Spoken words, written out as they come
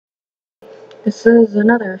This is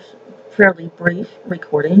another fairly brief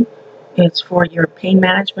recording. It's for your pain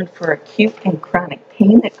management for acute and chronic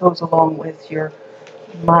pain that goes along with your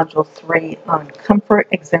Module 3 on Comfort,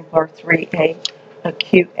 Exemplar 3A,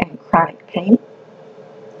 Acute and Chronic Pain.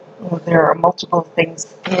 There are multiple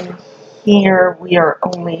things in here.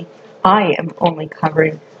 I am only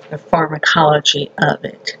covering the pharmacology of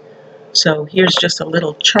it. So here's just a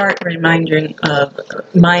little chart reminding of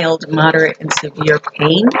mild, moderate, and severe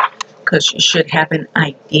pain, because you should have an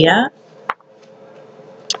idea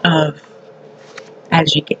of,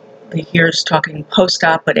 as you get, here's talking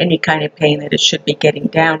post-op, but any kind of pain that it should be getting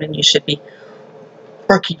down, and you should be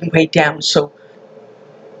working your way down. So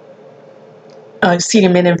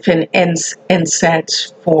acetaminophen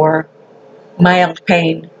NSAIDs for mild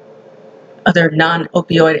pain, other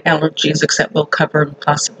non-opioid analgesics that will cover, and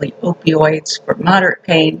possibly opioids for moderate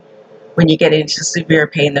pain. When you get into severe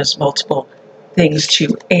pain, there's multiple things to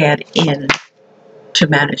add in to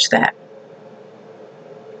manage that.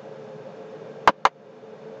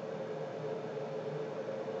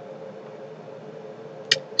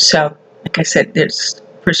 So, like I said, there's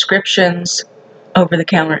prescriptions,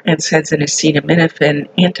 over-the-counter NSAIDs and acetaminophen,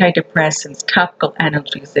 antidepressants, topical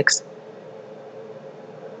analgesics,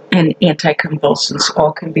 and anticonvulsants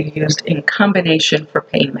all can be used in combination for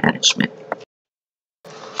pain management.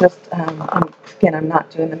 Just, again, I'm not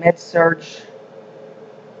doing the med-surg,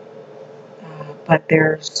 but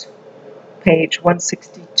there's page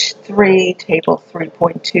 163, table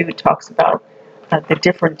 3.2, talks about the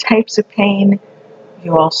different types of pain.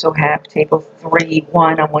 You also have table 3.1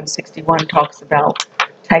 on 161, talks about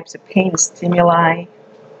types of pain stimuli.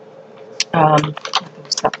 There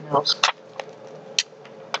was something else.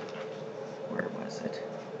 Where was it?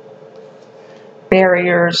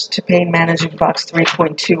 Barriers to pain management, box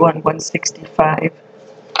 3.2 on 165.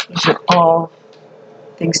 These are all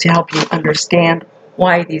things to help you understand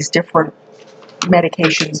why these different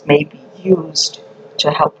medications may be used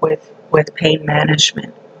to help with pain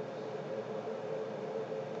management.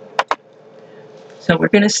 So we're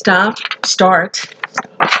going to start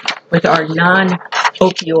with our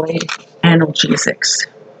non-opioid analgesics.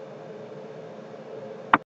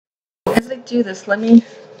 As I do this, I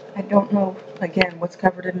don't know, again, what's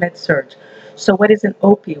covered in med-surg. So what is an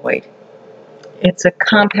opioid? It's a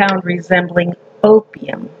compound resembling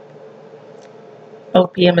opium.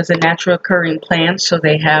 Opium is a natural occurring plant, so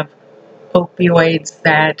they have opioids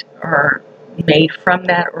that are made from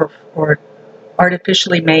that or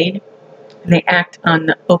artificially made. And they act on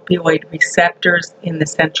the opioid receptors in the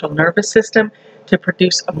central nervous system to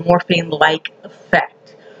produce a morphine-like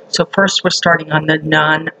effect. So first we're starting on the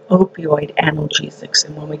non-opioid analgesics,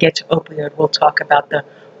 and when we get to opioid, we'll talk about the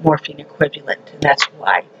morphine equivalent, and that's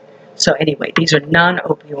why. So anyway, these are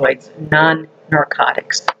non-opioids,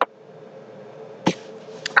 non-narcotics.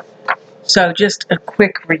 So just a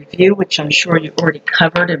quick review, which I'm sure you already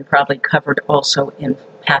covered and probably covered also in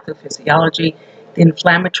pathophysiology, the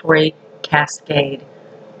inflammatory cascade,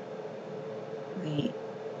 the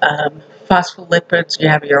phospholipids, you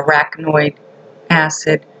have your arachidonic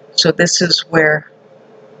acid. So this is where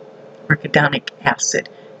arachidonic acid,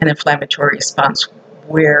 an inflammatory response,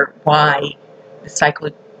 why the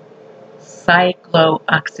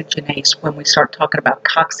cyclooxygenase, when we start talking about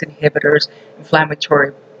COX inhibitors,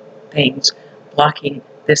 inflammatory things, blocking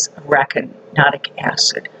this arachidonic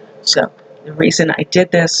acid. So the reason I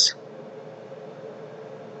did this,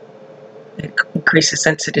 it increases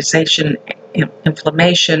sensitization,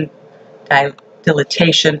 inflammation,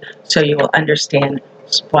 dilatation, so you will understand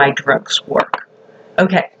why drugs work.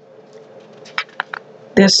 Okay,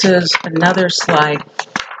 this is another slide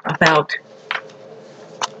about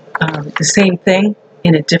the same thing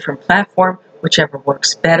in a different platform, whichever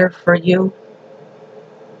works better for you.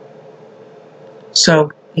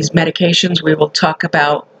 So these medications we will talk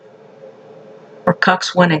about are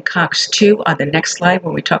COX-1 and COX-2 on the next slide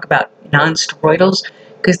when we talk about non-steroidals,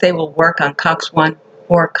 because they will work on COX-1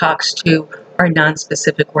 or COX-2, or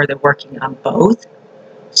non-specific where they're working on both.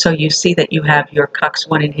 So you see that you have your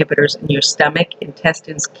COX-1 inhibitors in your stomach,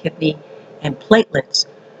 intestines, kidney, and platelets.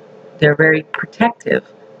 They're very protective.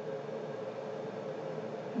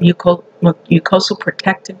 Mucosal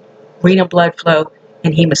protective, renal blood flow,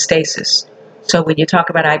 and hemostasis. So when you talk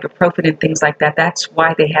about ibuprofen and things like that, that's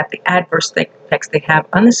why they have the adverse effects they have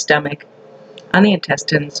on the stomach, on the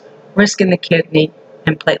intestines, risk in the kidney,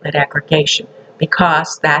 and platelet aggregation,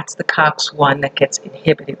 because that's the COX-1 that gets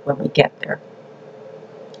inhibited when we get there.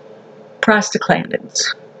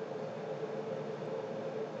 Prostaglandins.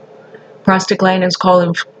 Prostaglandins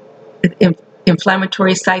call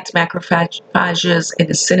inflammatory sites, macrophages, and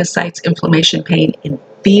asinocytes, inflammation, pain, and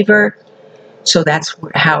fever. So that's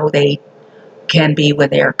how they can be when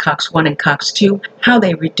they are COX-1 and COX-2, how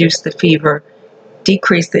they reduce the fever,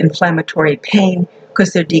 decrease the inflammatory pain,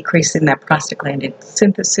 because they're decreasing that prostaglandin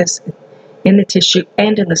synthesis in the tissue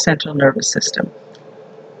and in the central nervous system.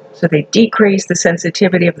 So they decrease the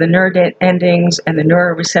sensitivity of the nerve endings and the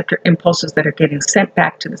neuroreceptor impulses that are getting sent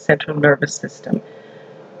back to the central nervous system.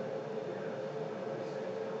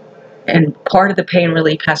 And part of the pain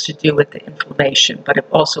relief has to do with the inflammation, but it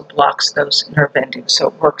also blocks those nerve endings, so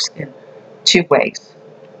it works in two ways.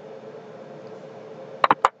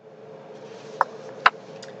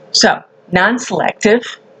 So,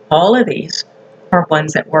 non-selective, all of these are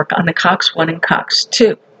ones that work on the COX-1 and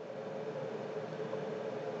COX-2.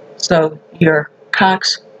 So your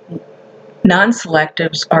COX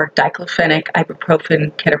non-selectives are diclofenac,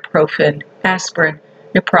 ibuprofen, ketoprofen, aspirin,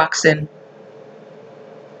 naproxen,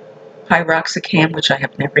 piroxicam, which I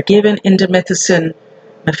have never given, indomethacin,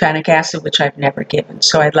 mefanic acid, which I've never given.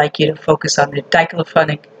 So I'd like you to focus on the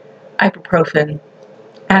diclofenac, ibuprofen,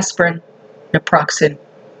 aspirin, naproxen,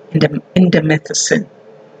 and indomethacin.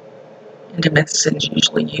 Indomethacin is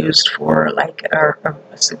usually used for like a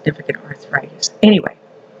significant arthritis. Anyway.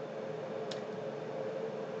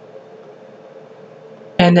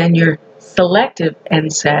 And then your selective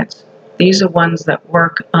NSAIDs, these are ones that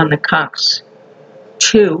work on the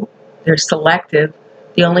COX-2. They're selective.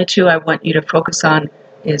 The only two I want you to focus on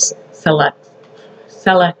is celecoxib,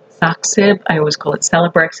 I always call it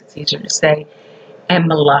Celebrex, it's easier to say, and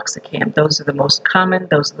meloxicam. Those are the most common.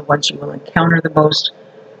 Those are the ones you will encounter the most.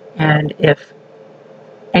 And if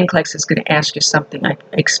NCLEX is going to ask you something, I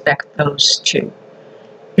expect those two.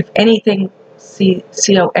 If anything,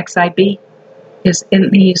 COXIB is in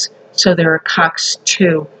these, so they're a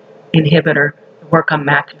COX-2 inhibitor that work on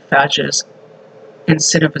macrophages and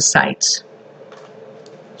synovicites.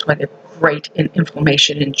 That's why they're great in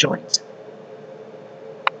inflammation in joints.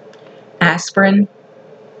 Aspirin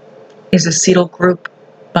is acetyl group,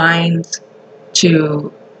 binds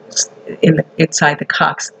to inside the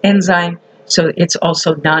COX enzyme, so it's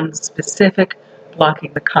also non-specific,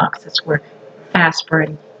 blocking the COX. That's where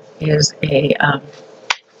aspirin is a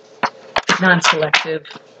non-selective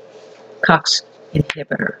COX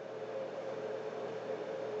inhibitor.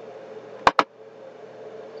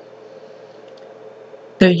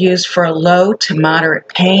 They're used for low to moderate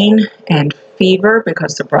pain and fever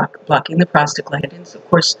because they're blocking the prostaglandins. Of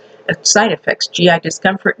course, side effects, GI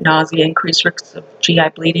discomfort, nausea, increased risks of GI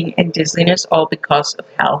bleeding, and dizziness, all because of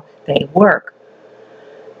how they work.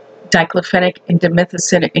 Diclofenac,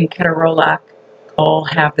 indomethacin, and ketorolac all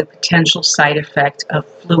have the potential side effect of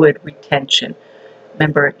fluid retention.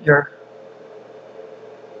 Remember,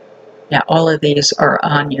 all of these are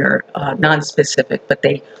on your non-specific, but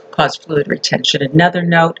they cause fluid retention. Another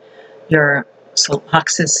note, your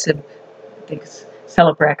Celebrex,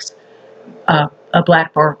 a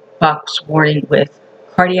black box warning with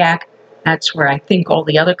cardiac. That's where I think all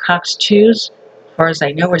the other COX-2s, as far as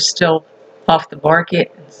I know, are still off the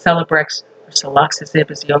market. And Celebrex or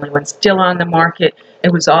Celoxazib is the only one still on the market.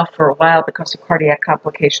 It was off for a while because of cardiac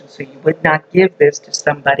complications, so you would not give this to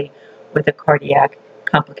somebody with a cardiac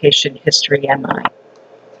complication history, MI.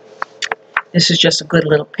 This is just a good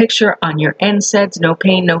little picture on your NSAIDs. No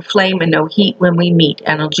pain, no flame, and no heat when we meet.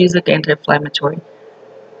 Analgesic, anti-inflammatory,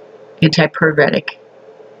 antipyretic.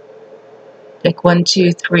 Take 1,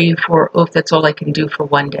 2, 3, 4. Oh, that's all I can do for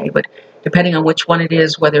one day. But depending on which one it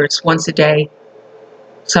is, whether it's once a day,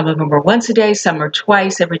 some of them are once a day, some are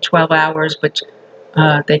twice every 12 hours, but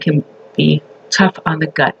they can be tough on the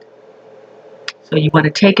gut. So you want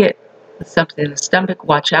to take it with something in the stomach.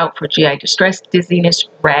 Watch out for GI distress, dizziness,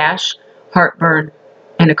 rash, heartburn,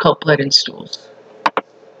 and occult blood in stools.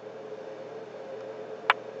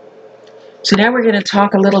 So now we're going to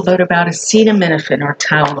talk a little bit about acetaminophen or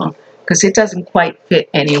Tylenol, because it doesn't quite fit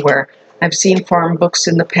anywhere. I've seen Pharm books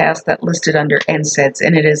in the past that listed under NSAIDs,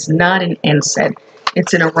 and it is not an NSAID.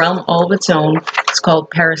 It's in a realm all of its own. It's called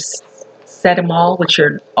paracetamol, which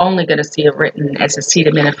you're only going to see it written as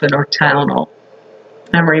acetaminophen or Tylenol.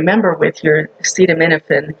 And remember, with your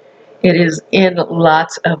acetaminophen, it is in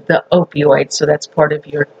lots of the opioids, so that's part of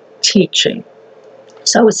your teaching.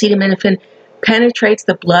 So acetaminophen penetrates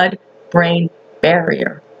the blood-brain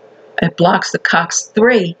barrier. It blocks the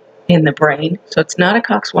COX-3 in the brain, so it's not a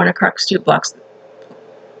COX-1 or COX-2, it blocks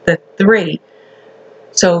the 3.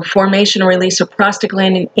 So formation or release of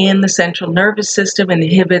prostaglandin in the central nervous system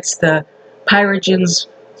inhibits the pyrogens,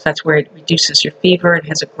 so that's where it reduces your fever and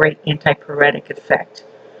has a great antipyretic effect.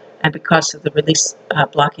 And because of the release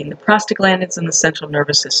blocking the prostaglandins in the central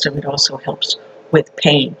nervous system, it also helps with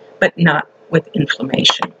pain, but not with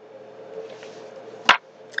inflammation.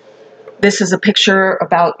 This is a picture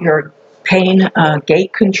about your pain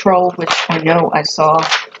gait control, which I know I saw.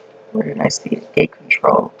 Where did I see it? Gait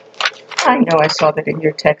control. I know I saw that in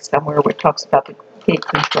your text somewhere where it talks about the gait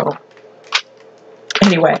control.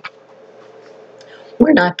 Anyway,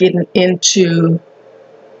 we're not getting into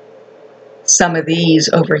some of these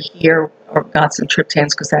over here, or got some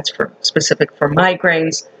triptans, because that's specific for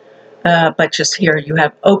migraines. But just here you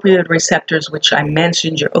have opioid receptors, which I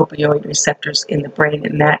mentioned, your opioid receptors in the brain,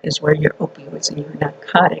 and that is where your opioids and your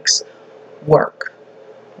narcotics work,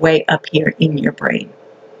 way up here in your brain.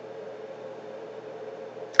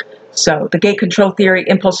 So the gate control theory,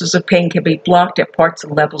 impulses of pain can be blocked at parts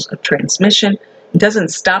and levels of transmission. It doesn't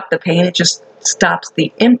stop the pain, it just stops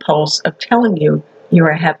the impulse of telling you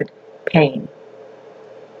you're having pain.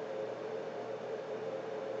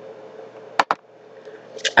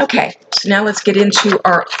 Okay, so now let's get into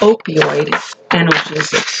our opioid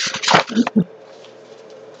analgesics.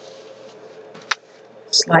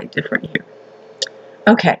 Slide different here.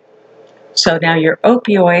 Okay, so now your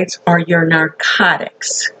opioids are your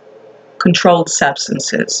narcotics, controlled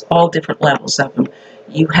substances, all different levels of them.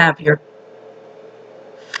 You have your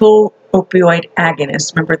full opioid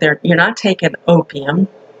agonists. Remember, you're not taking opium,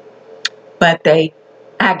 but they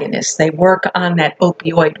agonists. They work on that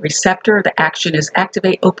opioid receptor. The action is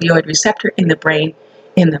activate opioid receptor in the brain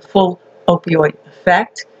in the full opioid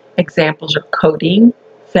effect. Examples are codeine,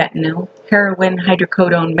 fentanyl, heroin,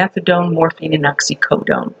 hydrocodone, methadone, morphine, and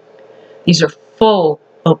oxycodone. These are full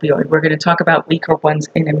opioid. We're going to talk about weaker ones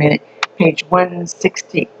in a minute. Page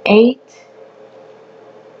 168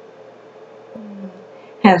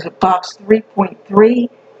 has a box 3.3,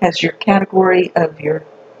 has your category of your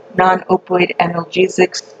non-opioid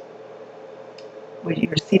analgesics, where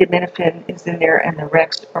your acetaminophen is in there, and the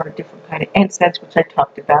rest are different kind of NSAIDs, which I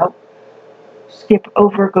talked about. Skip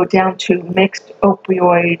over, go down to mixed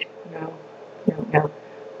opioid, no.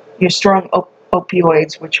 Your strong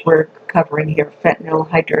opioids, which we're covering here, fentanyl,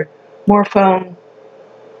 hydromorphone,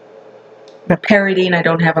 meperidine, I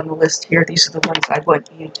don't have on the list here. These are the ones I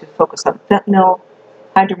want you to focus on. Fentanyl,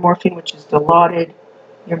 hydromorphine, which is Dilaudid,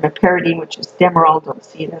 your meperidine, which is Demerol, don't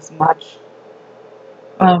see it as much.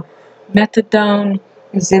 Methadone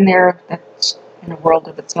is in there. That's in a world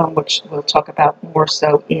of its own, which we'll talk about more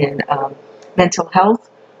so in mental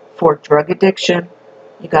health. For drug addiction,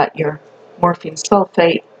 you got your morphine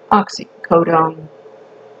sulfate, oxycodone.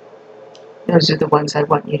 Those are the ones I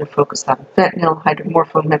want you to focus on. Fentanyl,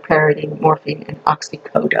 hydromorphone, meperidine, morphine, and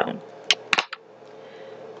oxycodone.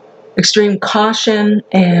 Extreme caution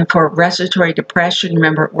and for respiratory depression.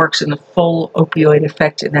 Remember, it works in the full opioid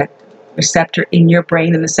effect in that receptor in your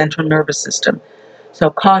brain and the central nervous system. So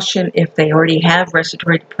caution if they already have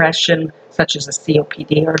respiratory depression, such as a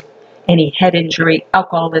COPD or any head injury,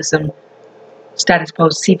 alcoholism, status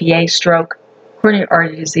post CVA, stroke, coronary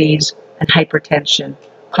artery disease, and hypertension.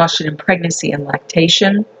 Caution in pregnancy and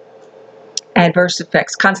lactation. Adverse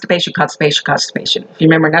effects, constipation. If you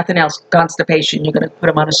remember nothing else, constipation, you're going to put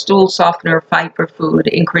them on a stool softener, fiber food,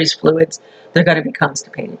 increase fluids, they're going to be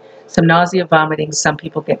constipated. Some nausea, vomiting, some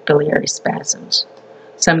people get biliary spasms.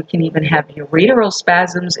 Some can even have ureteral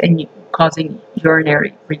spasms and causing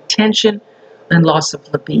urinary retention and loss of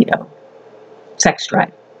libido, sex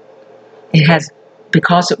drive. It has,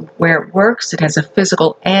 because where it works, it has a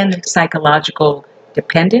physical and psychological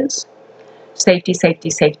dependence. Safety.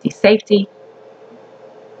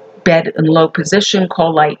 Bed in low position,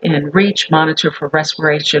 call light in reach, monitor for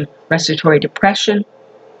respiratory depression.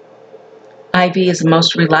 IV is the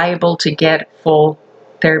most reliable to get full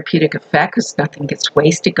therapeutic effect because nothing gets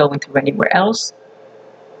wasted going through anywhere else.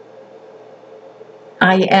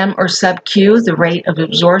 IM or sub-Q, the rate of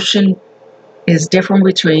absorption is different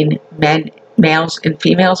between males and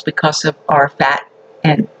females because of our fat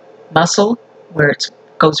and muscle, where it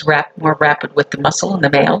goes more rapid with the muscle in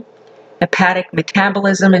the male. Hepatic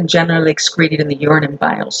metabolism and generally excreted in the urine and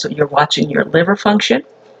bile. So you're watching your liver function,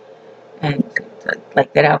 and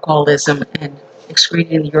like that alcoholism and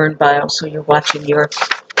excreted in the urine bile. So you're watching your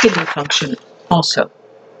kidney function also.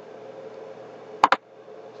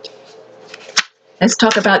 Let's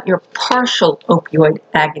talk about your partial opioid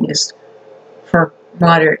agonist for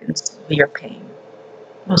moderate and severe pain,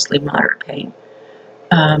 mostly moderate pain.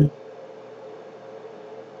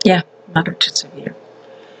 Moderate to severe.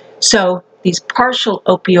 So these partial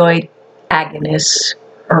opioid agonists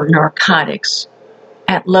or narcotics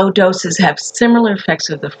at low doses have similar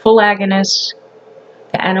effects of the full agonists.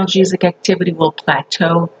 The analgesic activity will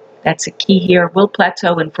plateau. That's a key here. Will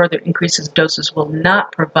plateau, and further increases doses will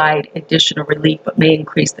not provide additional relief but may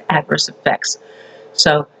increase the adverse effects.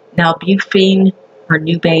 So nalbuphine or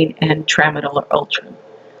Nubain and tramadol or Ultram.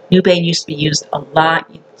 Nubain used to be used a lot.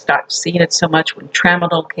 You start seeing it so much when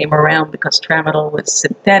tramadol came around because tramadol was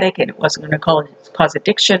synthetic and it wasn't going to cause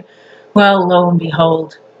addiction. Well, lo and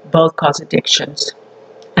behold, both cause addictions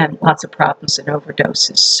and lots of problems and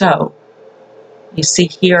overdoses. So you see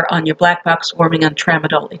here on your black box warning on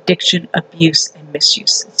tramadol, addiction, abuse, and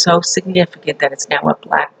misuse. It's so significant that it's now a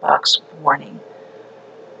black box warning.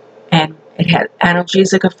 And it has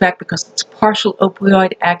analgesic effect because it's a partial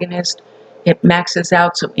opioid agonist. It maxes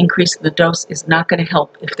out, so increasing the dose is not going to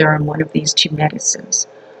help if they're on one of these two medicines.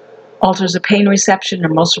 Alters the pain reception or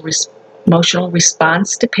emotional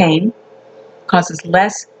response to pain. Causes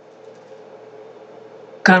less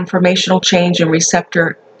conformational change in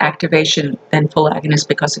receptor activation than full agonist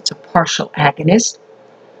because it's a partial agonist.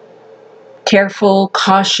 Careful,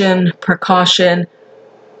 caution, precaution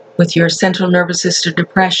with your central nervous system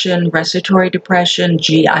depression, respiratory depression,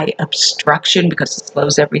 GI obstruction because it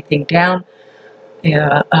slows everything down.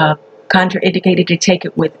 Contraindicated to take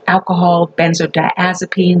it with alcohol,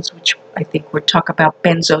 benzodiazepines, which I think we'll talk about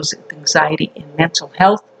benzos and anxiety and mental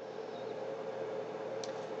health.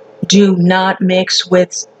 Do not mix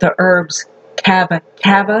with the herbs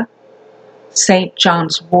kava, St.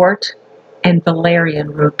 John's wort, and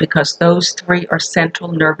valerian root because those three are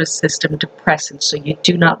central nervous system depressants. So you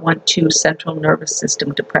do not want two central nervous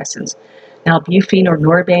system depressants. Now, Nalbuphine or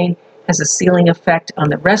Norbain has a ceiling effect on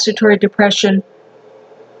the respiratory depression.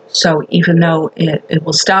 So even though it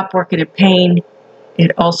will stop working at pain,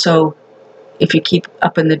 it also, if you keep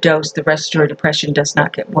up in the dose, the respiratory depression does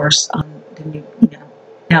not get worse on the new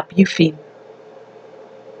Nalbuphine.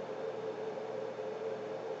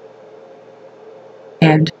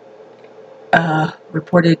 And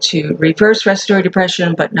reported to reverse respiratory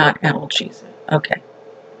depression, but not analgesia. Okay.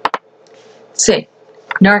 C.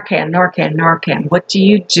 Narcan. What do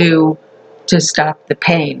you do to stop the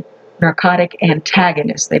pain? Narcotic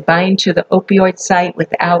antagonists. They bind to the opioid site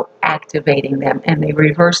without activating them, and they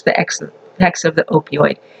reverse the effects of the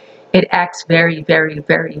opioid. It acts very, very,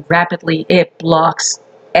 very rapidly. It blocks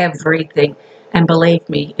everything. And believe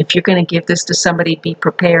me, if you're going to give this to somebody, be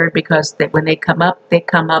prepared because when they come up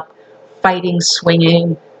fighting,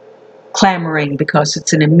 swinging, clamoring because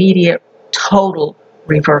it's an immediate, total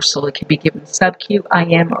reversal. It can be given sub-Q,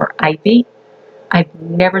 IM, or IV. I've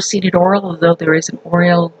never seen it oral, although there is an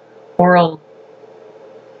oral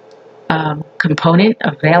component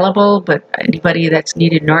available, but anybody that's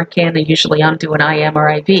needed Narcan, usually I'm doing IM or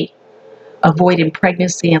IV. Avoid in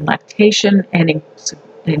pregnancy and lactation and in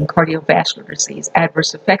cardiovascular disease.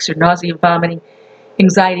 Adverse effects are nausea, vomiting,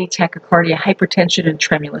 anxiety, tachycardia, hypertension, and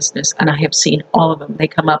tremulousness, and I have seen all of them. They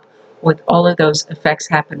come up with all of those effects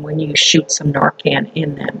happen when you shoot some Narcan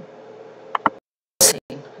in them. I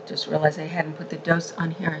just realized I hadn't put the dose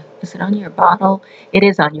on here. Is it on your bottle? It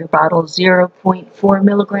is on your bottle, 0.4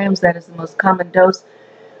 milligrams. That is the most common dose.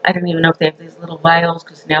 I don't even know if they have these little vials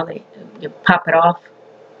because now you pop it off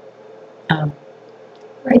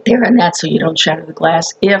right there, and that's so you don't shatter the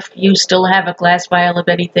glass. If you still have a glass vial of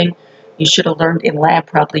anything, you should have learned in lab,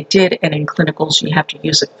 probably did, and in clinicals you have to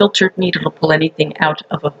use a filtered needle to pull anything out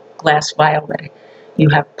of a glass vial that you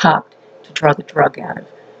have popped to draw the drug out of.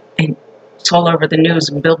 And it's all over the news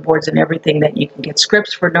and billboards and everything that you can get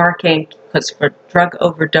scripts for Narcan because for drug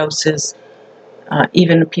overdoses,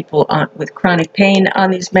 even people with chronic pain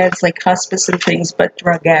on these meds like hospice and things, but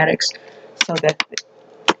drug addicts, so that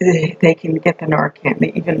they can get the Narcan.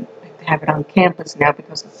 They even have it on campus now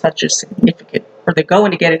because it's such a significant, or they're going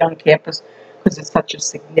to get it on campus because it's such a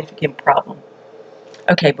significant problem.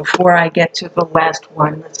 Okay, before I get to the last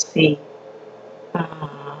one, let's see.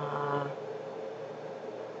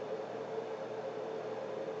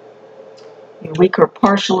 Your weak or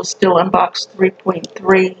partial is still on box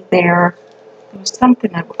 3.3 there. There was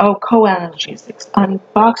something, co-analgesics on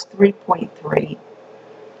box 3.3.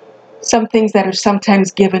 Some things that are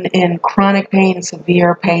sometimes given in chronic pain,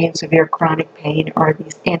 severe chronic pain, are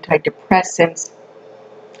these antidepressants.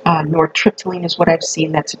 Nortriptyline is what I've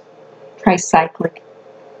seen. That's a tricyclic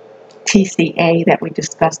TCA that we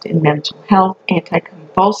discussed in mental health.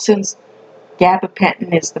 Anticonvulsants.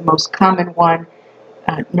 Gabapentin is the most common one.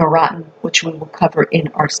 Neurontin, which we will cover in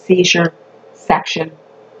our seizure section.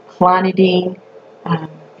 Clonidine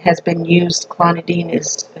has been used. Clonidine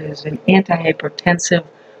is an antihypertensive,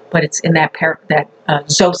 but it's in that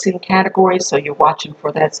Zosyn category, so you're watching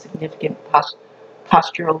for that significant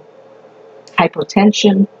postural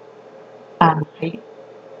hypotension.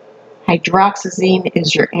 Hydroxyzine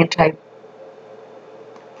is your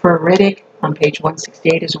antipruritic. On page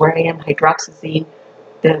 168 is where I am. Hydroxyzine,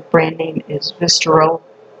 the brand name is Visceral.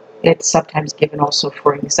 It's sometimes given also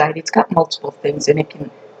for anxiety. It's got multiple things, and it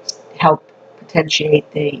can help potentiate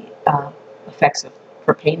the effects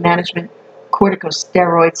for pain management.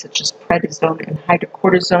 Corticosteroids such as prednisone and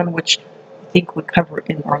hydrocortisone, which I think we covered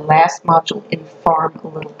in our last module in Pharm a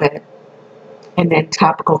little bit. And then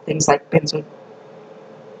topical things like benzocaine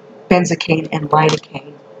and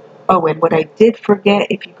lidocaine. Oh, and what I did forget,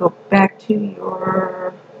 if you go back to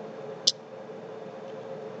your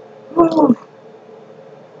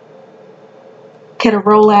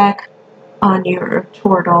ketorolac, on your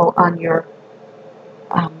Toradol, on your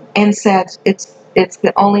NSAIDs, it's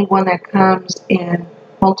the only one that comes in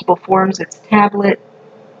multiple forms. It's tablet,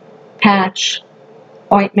 patch,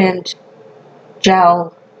 ointment,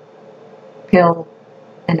 gel, pill,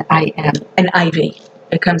 and IM, and IV.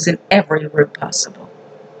 It comes in every route possible.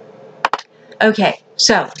 Okay,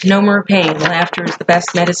 so no more pain. Laughter is the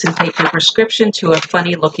best medicine. Take your prescription to a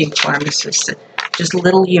funny-looking pharmacist. Just a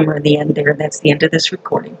little humor in the end there. That's the end of this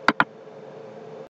recording.